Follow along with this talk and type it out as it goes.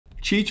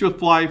Cheech with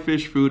Fly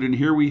Fish Food, and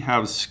here we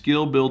have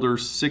Skill Builder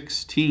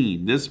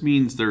 16. This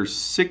means there's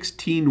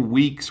 16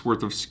 weeks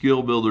worth of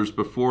Skill Builders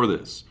before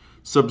this.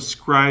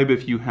 Subscribe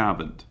if you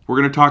haven't. We're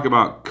going to talk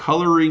about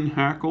coloring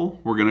hackle,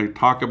 we're going to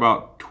talk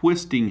about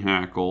twisting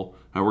hackle,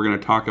 and we're going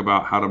to talk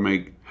about how to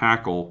make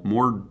hackle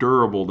more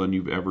durable than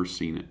you've ever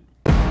seen it.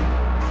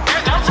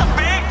 That's a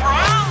big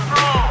brown.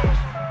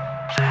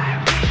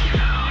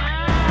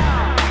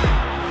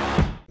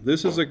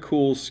 This is a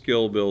cool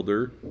skill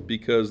builder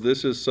because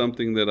this is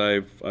something that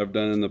I've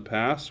done in the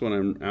past when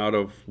I'm out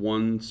of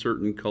one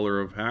certain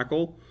color of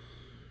hackle.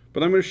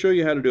 But I'm going to show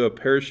you how to do a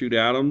parachute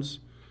Adams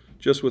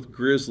just with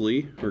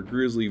grizzly or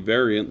grizzly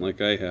variant like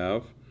I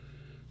have.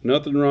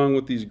 Nothing wrong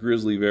with these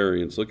grizzly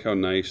variants. Look how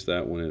nice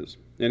that one is.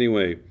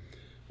 Anyway,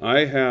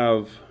 I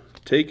have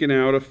taken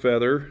out a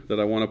feather that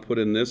I want to put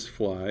in this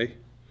fly,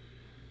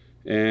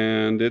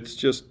 and it's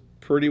just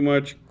pretty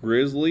much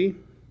grizzly,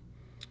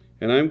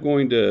 and I'm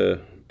going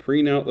to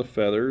preen out the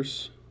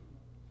feathers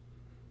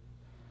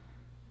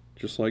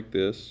just like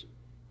this.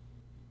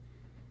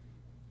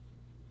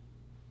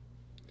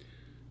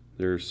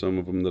 There's some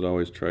of them that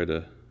always try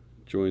to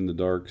join the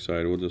dark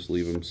side. We'll just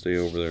leave them stay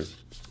over there.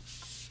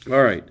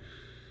 Alright,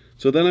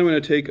 so then I'm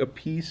going to take a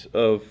piece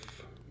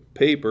of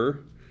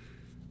paper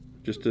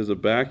just as a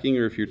backing,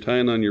 or if you're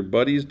tying on your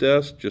buddy's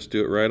desk, just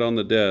do it right on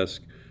the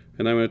desk,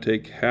 and I'm going to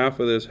take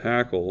half of this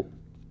hackle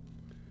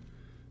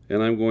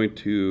and I'm going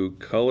to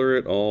color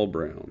it all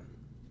brown.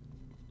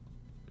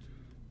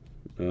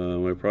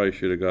 I probably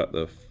should have got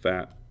the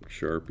fat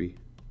Sharpie.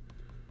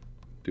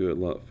 Do it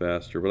a lot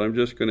faster, but I'm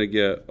just going to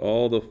get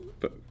all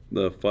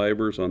the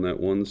fibers on that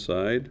one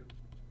side.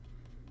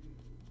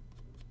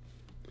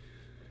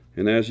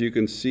 And as you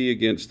can see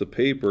against the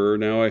paper,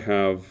 now I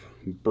have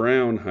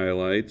brown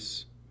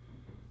highlights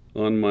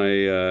on my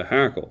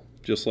hackle,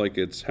 just like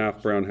it's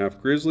half brown,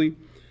 half grizzly.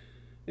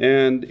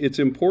 And it's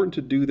important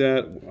to do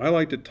that. I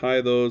like to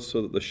tie those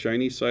so that the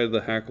shiny side of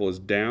the hackle is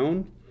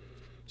down.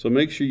 So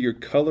make sure you're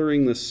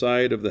coloring the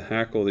side of the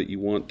hackle that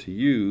you want to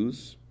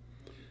use,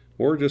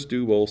 or just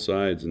do both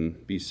sides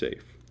and be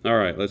safe.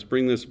 Alright, let's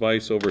bring this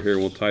vise over here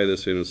and we'll tie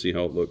this in and see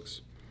how it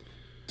looks.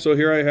 So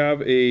here I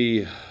have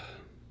a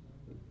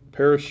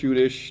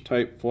parachute-ish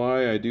type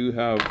fly. I do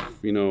have,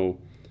 you know,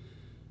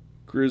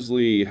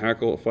 grizzly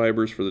hackle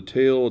fibers for the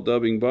tail,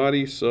 dubbing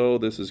body, so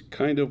this is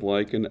kind of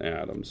like an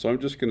Adams. So I'm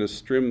just going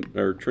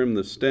to trim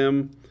the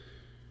stem.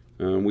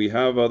 We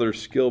have other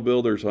skill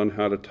builders on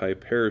how to tie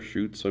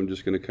parachutes, so I'm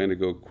just going to kind of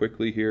go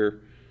quickly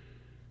here,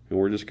 and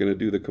we're just going to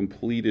do the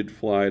completed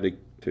fly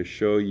to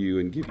show you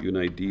and give you an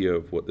idea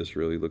of what this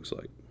really looks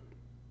like.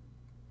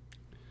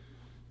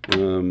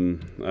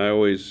 I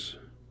always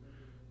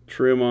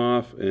trim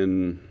off,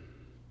 and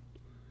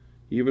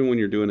even when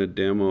you're doing a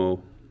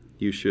demo,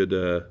 you should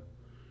dub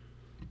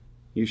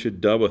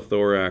a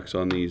thorax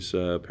on these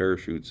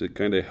parachutes. It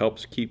kind of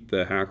helps keep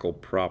the hackle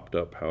propped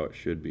up how it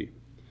should be.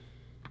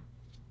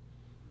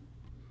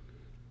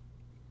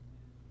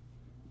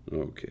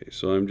 Okay,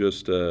 so I'm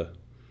just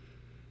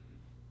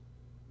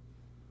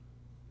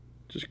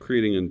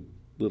creating a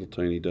little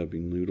tiny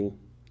dubbing noodle,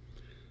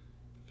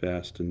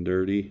 fast and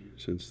dirty,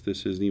 since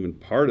this isn't even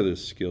part of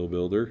this skill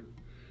builder.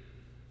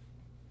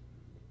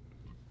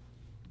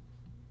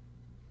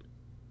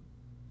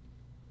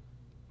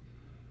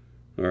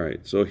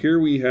 Alright, so here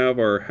we have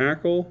our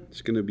hackle.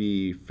 It's going to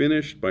be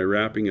finished by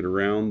wrapping it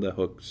around the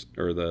hooks,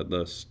 or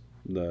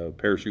the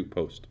parachute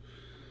post.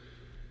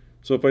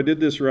 So if I did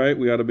this right,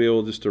 we ought to be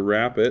able just to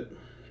wrap it,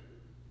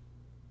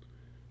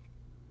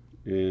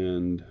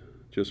 and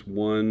just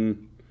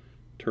one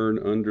turn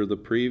under the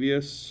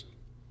previous.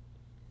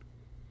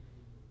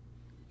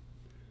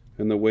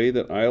 And the way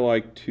that I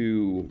like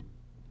to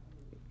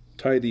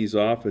tie these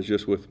off is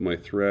just with my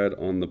thread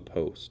on the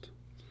post.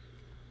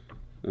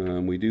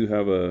 We do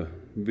have a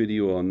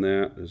video on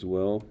that as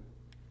well.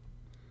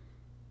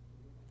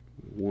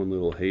 One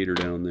little hater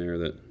down there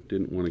that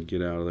didn't want to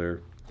get out of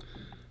there.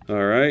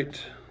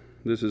 Alright,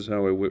 this is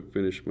how I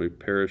finish my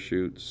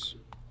parachutes.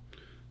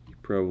 You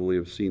probably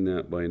have seen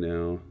that by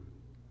now.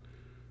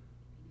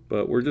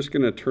 But we're just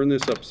going to turn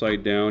this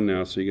upside down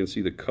now so you can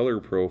see the color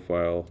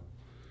profile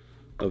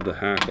of the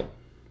hackle.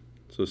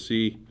 So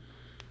see,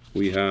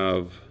 we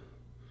have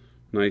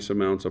nice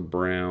amounts of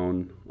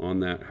brown on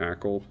that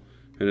hackle.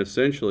 And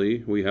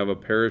essentially, we have a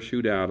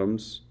parachute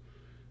Adams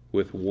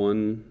with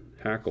one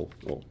hackle.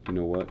 Oh, you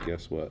know what?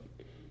 Guess what?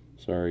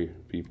 Sorry,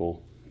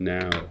 people.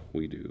 Now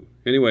we do.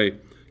 Anyway,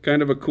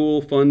 kind of a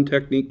cool, fun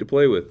technique to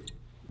play with.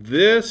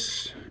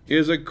 This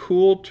is a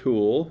cool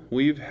tool.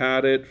 We've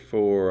had it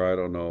for, I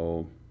don't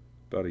know,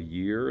 about a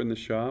year in the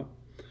shop.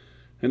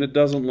 And it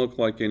doesn't look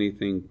like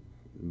anything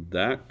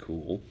that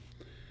cool.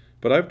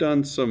 But I've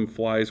done some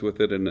flies with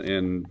it,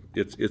 and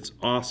it's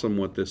awesome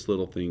what this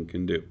little thing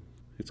can do.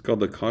 It's called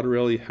the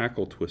Cottarelli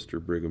Hackle Twister,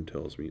 Brigham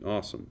tells me.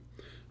 Awesome.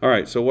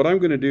 Alright, so what I'm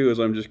going to do is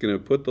I'm just going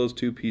to put those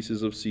two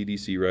pieces of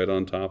CDC right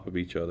on top of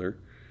each other.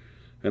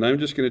 And I'm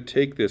just going to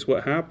take this.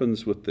 What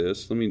happens with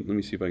this, let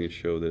me see if I can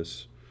show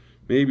this.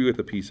 Maybe with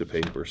a piece of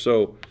paper.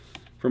 So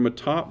from a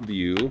top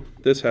view,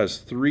 this has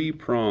 3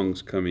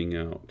 prongs coming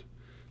out.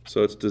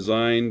 So it's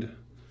designed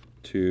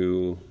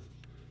to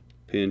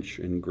pinch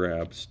and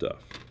grab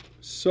stuff.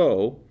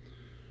 So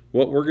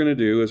what we're going to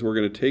do is we're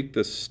going to take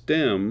the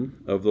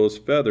stem of those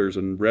feathers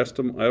and rest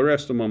them. I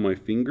rest them on my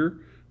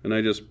finger, and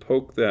I just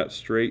poke that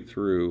straight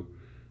through,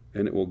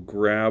 and it will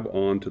grab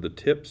onto the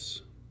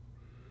tips,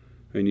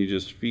 and you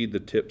just feed the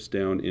tips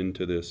down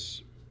into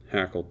this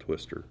hackle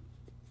twister.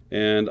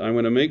 And I'm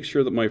going to make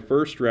sure that my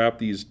first wrap,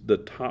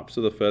 the tops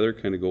of the feather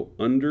kind of go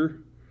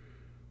under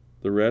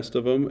the rest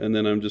of them, and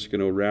then I'm just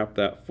going to wrap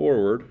that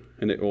forward,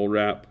 and it will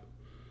wrap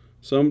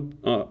some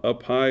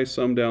up high,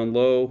 some down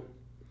low.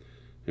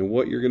 And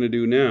what you're going to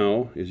do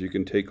now is you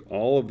can take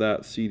all of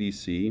that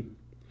CDC,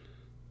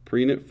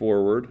 preen it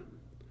forward,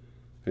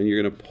 and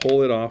you're going to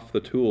pull it off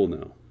the tool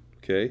now.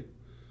 Okay?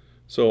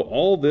 So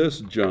all this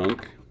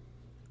junk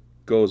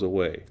goes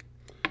away.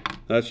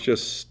 That's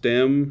just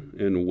stem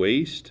and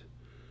waste.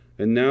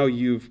 And now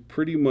you've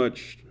pretty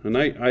much, and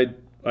I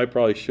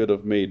probably should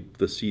have made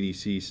the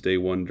CDC stay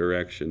one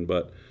direction,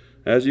 but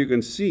as you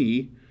can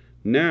see,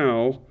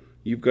 now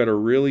you've got a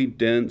really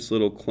dense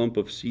little clump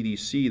of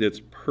CDC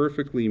that's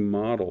perfectly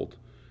modeled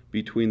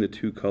between the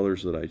 2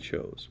 colors that I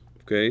chose.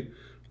 Okay,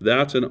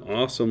 that's an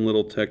awesome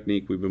little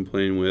technique we've been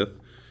playing with.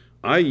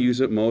 I use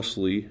it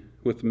mostly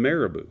with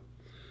Marabou.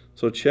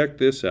 So check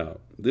this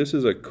out. This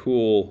is a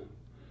cool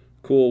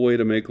way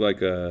to make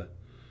like a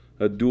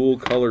dual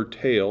color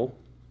tail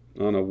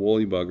on a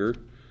woolly bugger.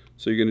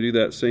 So you're going to do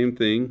that same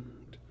thing,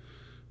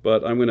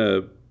 but I'm going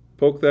to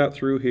poke that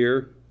through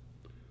here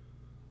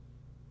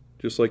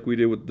just like we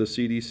did with the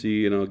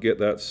CDC, and I'll get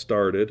that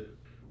started.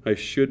 I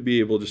should be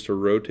able just to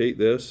rotate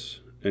this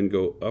and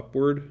go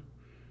upward,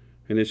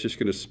 and it's just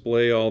going to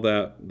splay all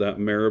that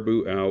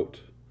Marabou out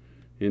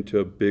into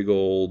a big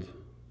old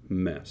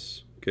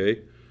mess.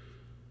 Okay,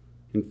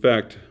 in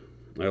fact,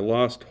 I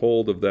lost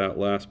hold of that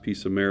last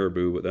piece of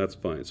Marabou, but that's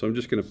fine. So I'm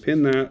just going to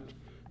pin that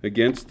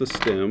against the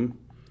stem,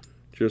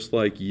 just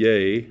like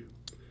yay,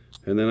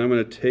 and then I'm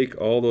going to take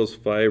all those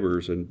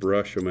fibers and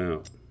brush them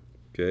out.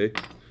 Okay,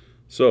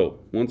 so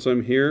once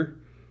I'm here,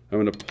 I'm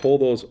going to pull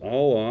those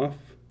all off,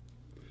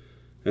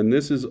 and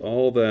this is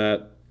all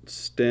that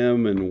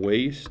stem and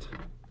waste.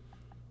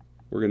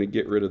 We're going to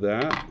get rid of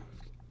that,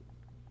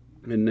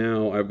 and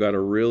now I've got a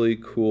really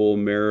cool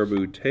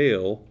Marabou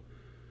tail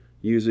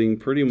using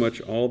pretty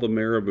much all the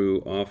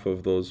Marabou off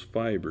of those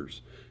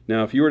fibers.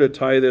 Now if you were to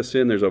tie this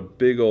in, there's a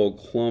big old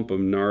clump of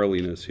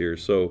gnarliness here,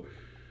 so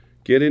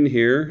get in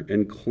here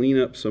and clean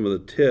up some of the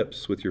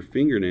tips with your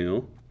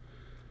fingernail,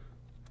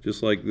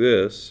 just like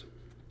this.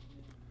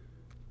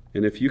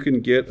 And if you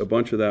can get a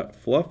bunch of that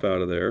fluff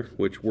out of there,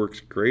 which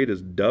works great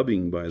as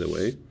dubbing, by the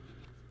way,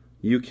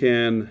 you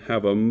can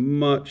have a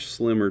much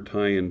slimmer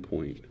tie-in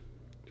point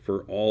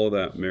for all of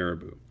that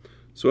Marabou.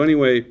 So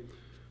anyway,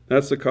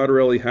 that's the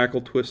Cottarelli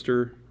hackle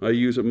twister. I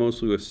use it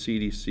mostly with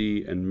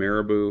CDC and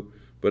Marabou,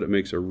 but it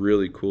makes a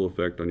really cool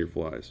effect on your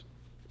flies.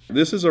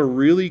 This is a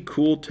really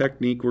cool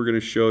technique we're going to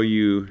show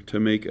you to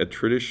make a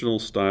traditional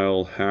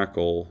style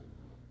hackle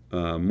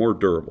more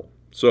durable.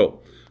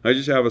 So I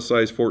just have a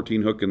size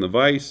 14 hook in the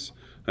vise.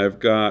 I've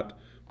got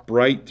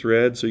bright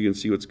thread so you can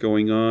see what's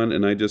going on,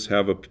 and I just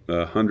have a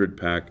 100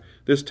 pack.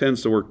 This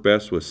tends to work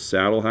best with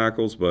saddle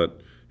hackles,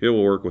 but it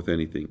will work with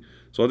anything.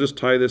 So I'll just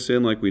tie this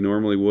in like we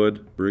normally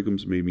would.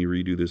 Brigham's made me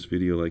redo this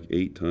video like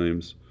 8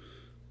 times.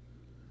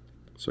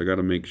 So I got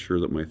to make sure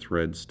that my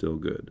thread's still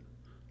good.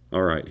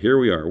 All right, here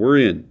we are. We're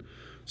in.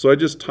 So I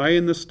just tie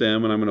in the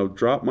stem, and I'm going to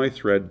drop my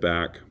thread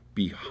back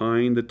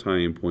behind the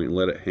tying point and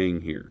let it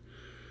hang here.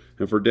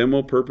 And for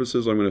demo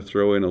purposes, I'm going to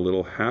throw in a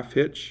little half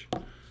hitch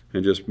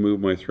and just move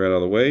my thread out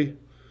of the way.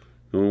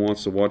 No one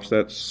wants to watch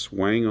that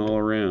swang all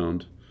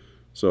around.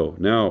 So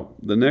now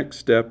the next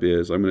step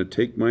is I'm going to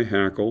take my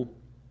hackle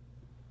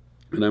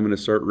and I'm going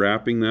to start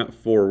wrapping that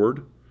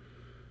forward,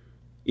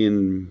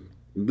 in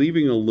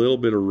leaving a little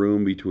bit of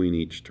room between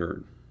each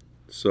turn.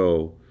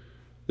 So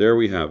there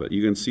we have it.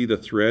 You can see the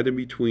thread in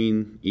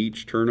between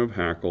each turn of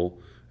hackle,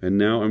 and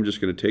now I'm just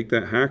going to take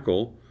that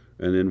hackle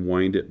and then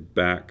wind it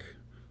back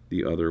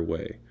the other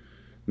way.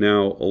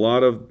 Now a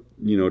lot of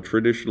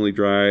traditionally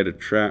dry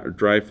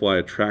fly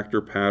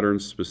attractor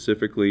patterns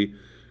specifically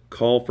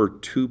call for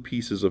 2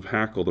 pieces of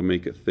hackle to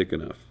make it thick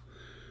enough.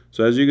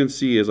 So as you can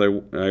see, as I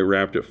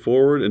wrapped it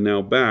forward and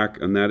now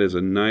back, and that is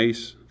a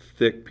nice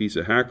thick piece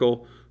of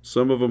hackle.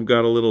 Some of them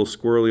got a little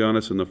squirrely on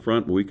us in the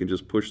front, but we can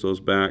just push those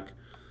back,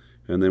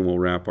 and then we'll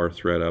wrap our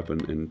thread up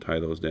and tie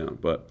those down.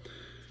 But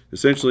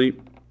essentially,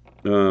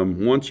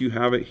 once you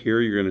have it here,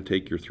 you're going to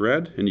take your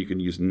thread, and you can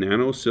use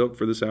nano silk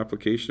for this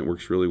application. It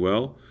works really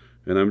well.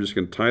 And I'm just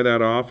going to tie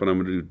that off, and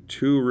I'm going to do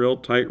 2 real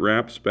tight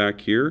wraps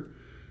back here,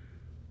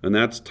 and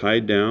that's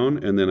tied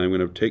down. And then I'm going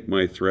to take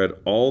my thread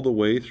all the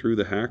way through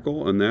the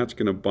hackle, and that's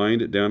going to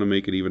bind it down and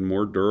make it even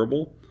more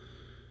durable,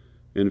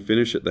 and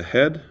finish at the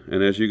head.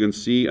 And as you can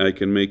see, I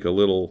can make a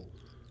little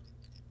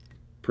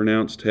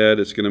pronounced head.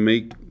 It's going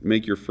to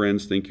make your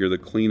friends think you're the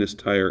cleanest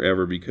tire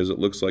ever, because it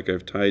looks like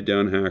I've tied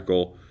down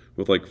hackle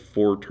with like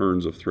 4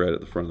 turns of thread at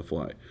the front of the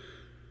fly.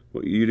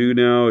 What you do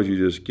now is you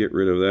just get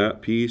rid of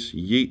that piece,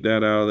 yeet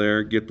that out of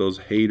there, get those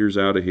haters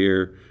out of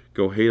here,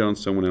 go hate on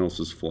someone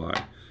else's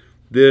fly.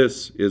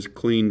 This is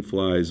clean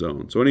fly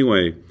zone. So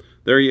anyway,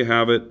 there you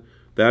have it.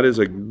 That is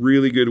a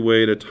really good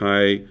way to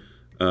tie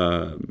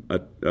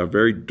a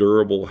very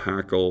durable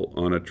hackle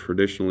on a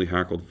traditionally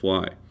hackled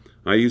fly.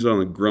 I use it on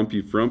the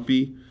grumpy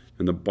frumpy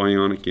and the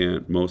bionic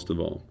ant most of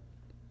all.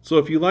 So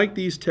if you like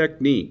these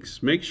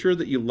techniques, make sure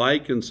that you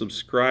like and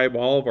subscribe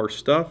all of our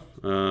stuff.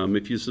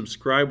 If you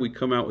subscribe, we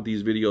come out with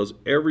these videos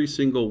every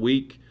single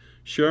week.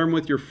 Share them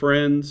with your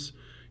friends.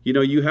 You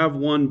know, you have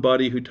one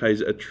buddy who ties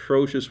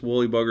atrocious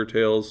woolly bugger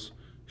tails.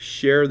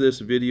 Share this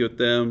video with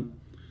them.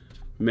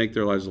 Make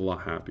their lives a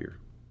lot happier.